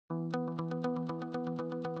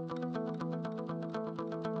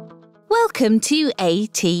Welcome to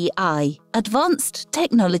ATI, Advanced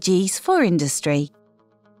Technologies for Industry.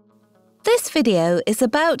 This video is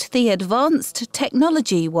about the Advanced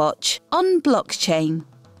Technology Watch on blockchain.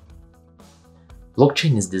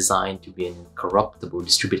 Blockchain is designed to be an incorruptible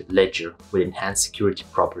distributed ledger with enhanced security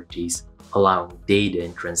properties, allowing data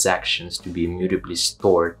and transactions to be immutably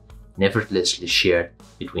stored and effortlessly shared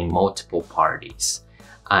between multiple parties.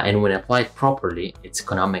 And when applied properly, its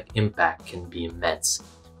economic impact can be immense.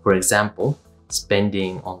 For example,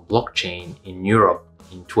 spending on blockchain in Europe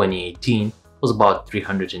in 2018 was about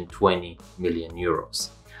 320 million euros.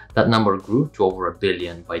 That number grew to over $1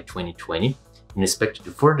 billion by 2020 and is expected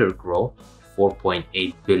to further grow to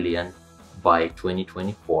 4.8 billion by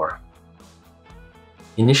 2024.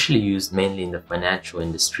 Initially used mainly in the financial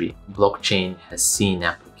industry, blockchain has seen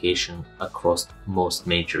application across most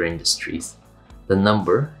major industries. The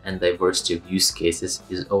number and diversity of use cases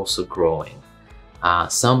is also growing.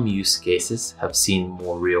 Some use cases have seen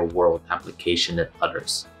more real-world application than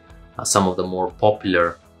others. Some of the more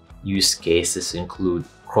popular use cases include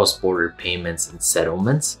cross-border payments and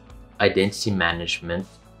settlements, identity management,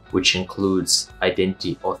 which includes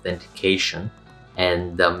identity authentication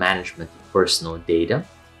and the management of personal data,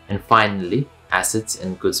 and finally, assets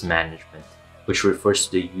and goods management, which refers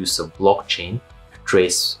to the use of blockchain to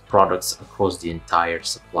trace products across the entire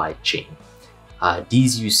supply chain.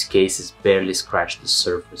 These use cases barely scratch the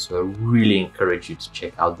surface, so I really encourage you to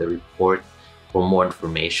check out the report for more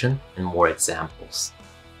information and more examples.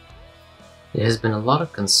 There has been a lot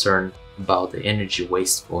of concern about the energy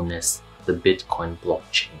wastefulness of the Bitcoin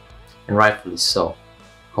blockchain, and rightfully so.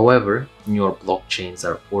 However, newer blockchains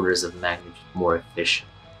are orders of magnitude more efficient,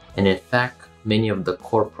 and in fact, many of the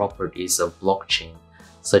core properties of blockchain,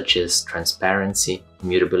 such as transparency,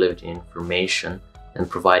 immutability of information, and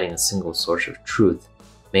providing a single source of truth,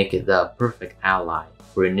 make it the perfect ally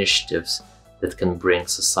for initiatives that can bring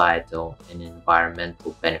societal and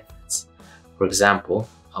environmental benefits. For example,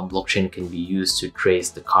 a blockchain can be used to trace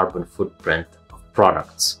the carbon footprint of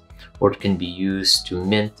products, or it can be used to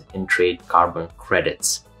mint and trade carbon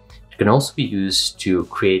credits. It can also be used to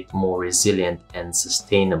create more resilient and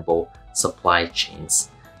sustainable supply chains.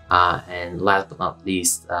 And last but not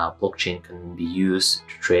least, blockchain can be used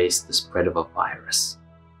to trace the spread of a virus.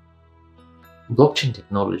 Blockchain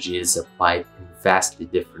technology is applied in vastly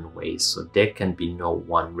different ways, so there can be no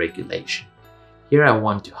one regulation. Here I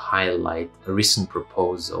want to highlight a recent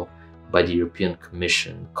proposal by the European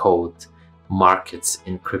Commission called Markets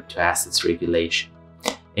in Crypto Assets Regulation.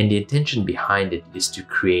 And the intention behind it is to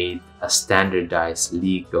create a standardized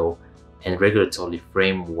legal and regulatory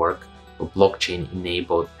framework for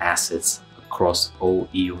blockchain-enabled assets across all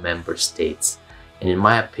EU member states. And in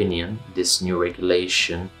my opinion, this new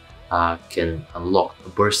regulation can unlock a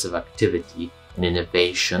burst of activity and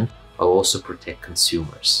innovation while also protect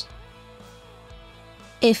consumers.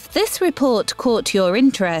 If this report caught your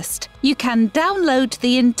interest, you can download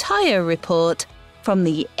the entire report from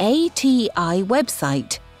the ATI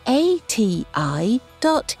website, ati.ec.europa.eu.